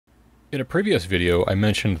In a previous video, I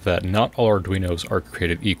mentioned that not all Arduinos are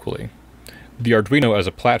created equally. The Arduino as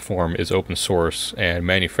a platform is open source, and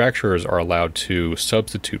manufacturers are allowed to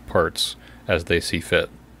substitute parts as they see fit.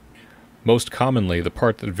 Most commonly, the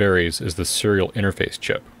part that varies is the serial interface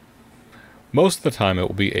chip. Most of the time it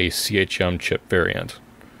will be a CHM chip variant,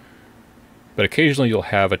 but occasionally you'll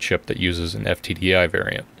have a chip that uses an FTDI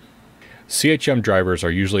variant. CHM drivers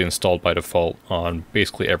are usually installed by default on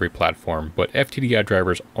basically every platform, but FTDI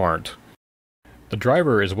drivers aren't. The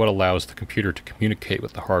driver is what allows the computer to communicate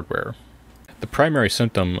with the hardware. The primary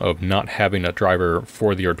symptom of not having a driver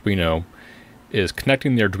for the Arduino is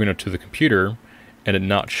connecting the Arduino to the computer and it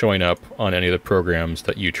not showing up on any of the programs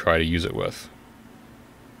that you try to use it with.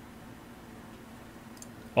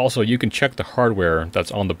 Also, you can check the hardware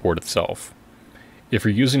that's on the board itself. If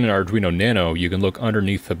you're using an Arduino Nano, you can look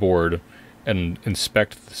underneath the board and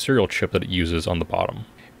inspect the serial chip that it uses on the bottom.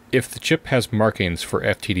 If the chip has markings for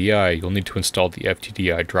FTDI, you'll need to install the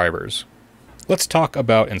FTDI drivers. Let's talk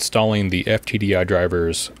about installing the FTDI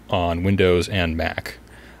drivers on Windows and Mac.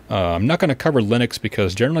 I'm not going to cover Linux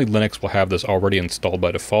because generally Linux will have this already installed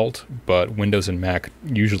by default, but Windows and Mac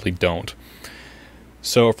usually don't.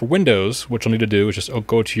 So for Windows, what you'll need to do is just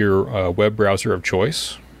go to your web browser of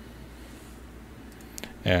choice,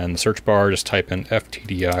 and in the search bar just type in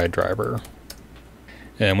FTDI driver.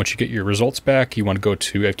 And once you get your results back, you want to go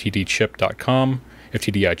to ftdichip.com,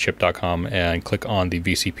 and click on the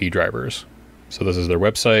VCP drivers. So this is their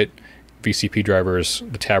website, VCP drivers,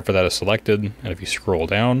 the tab for that is selected, and if you scroll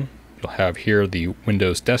down, you'll have here the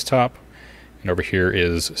Windows desktop, and over here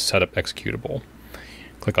is setup executable.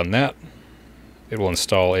 Click on that. It will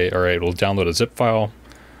install it will download a zip file,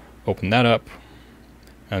 open that up,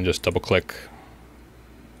 and just double click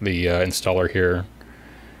the installer here.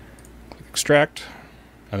 Click extract,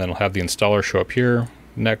 and then it'll have the installer show up here.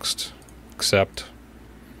 Next, accept,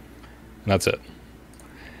 and that's it.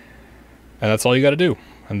 And that's all you got to do.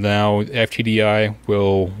 And now FTDI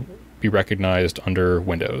will be recognized under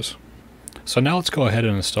Windows. So now let's go ahead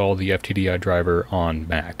and install the FTDI driver on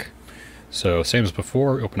Mac. So same as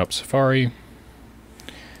before, open up Safari.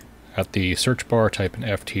 At the search bar, type in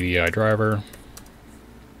FTDI driver.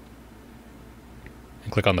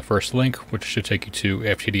 And click on the first link, which should take you to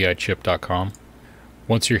ftdichip.com.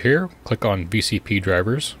 Once you're here, click on VCP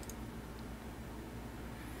drivers.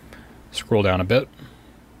 Scroll down a bit.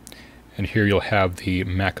 And here you'll have the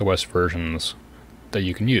macOS versions that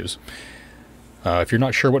you can use. If you're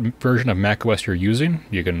not sure what version of macOS you're using,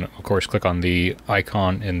 you can of course click on the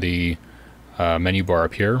icon in the menu bar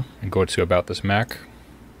up here and go to About This Mac,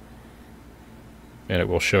 and it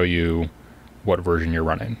will show you what version you're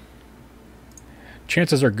running.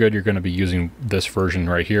 Chances are good you're going to be using this version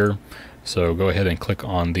right here, so go ahead and click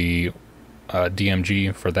on the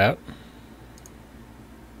DMG for that.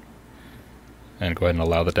 And go ahead and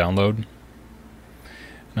allow the download.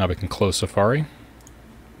 Now we can close Safari.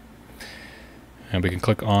 And we can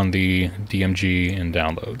click on the DMG in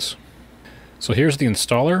downloads. So here's the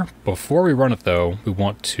installer. Before we run it though, we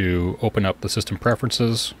want to open up the system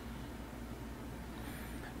preferences.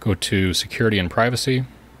 Go to security and privacy,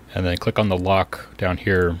 and then click on the lock down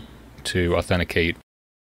here to authenticate.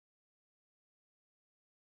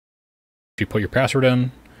 If you put your password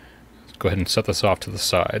in, go ahead and set this off to the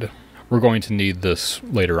side. We're going to need this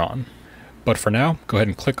later on. But for now, go ahead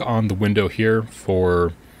and click on the window here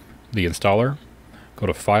for the installer. Go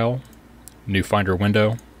to File, New Finder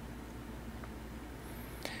Window,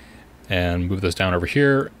 and move this down over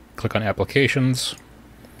here. Click on Applications,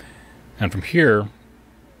 and from here,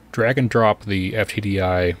 drag and drop the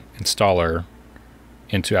FTDI installer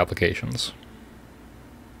into Applications.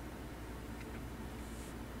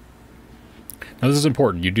 Now this is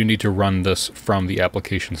important. You do need to run this from the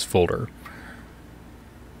Applications folder.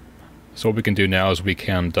 So what we can do now is we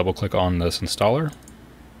can double click on this installer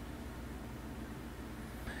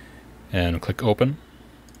and click Open.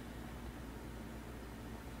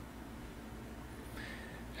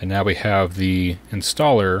 And now we have the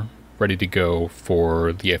installer ready to go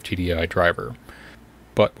for the FTDI driver.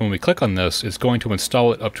 But when we click on this, it's going to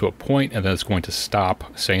install it up to a point, and then it's going to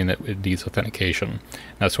stop, saying that it needs authentication.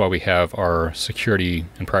 That's why we have our security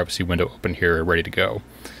and privacy window open here, ready to go.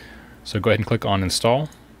 So go ahead and click on Install.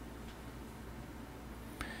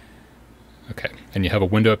 Okay, and you have a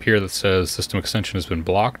window up here that says System Extension has been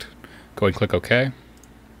blocked. Go ahead and click OK.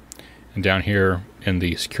 And down here in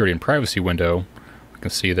the security and privacy window, we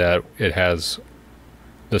can see that it has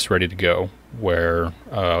this ready to go, where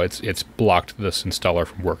it's blocked this installer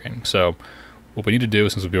from working. So what we need to do,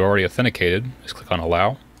 since we've already authenticated, is click on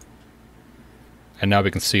Allow. And now we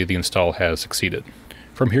can see the install has succeeded.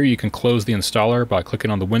 From here you can close the installer by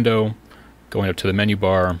clicking on the window, going up to the menu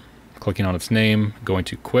bar, clicking on its name, going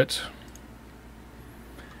to quit,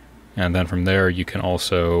 and then from there you can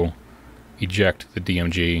also eject the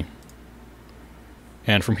DMG.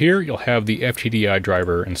 And from here you'll have the FTDI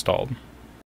driver installed.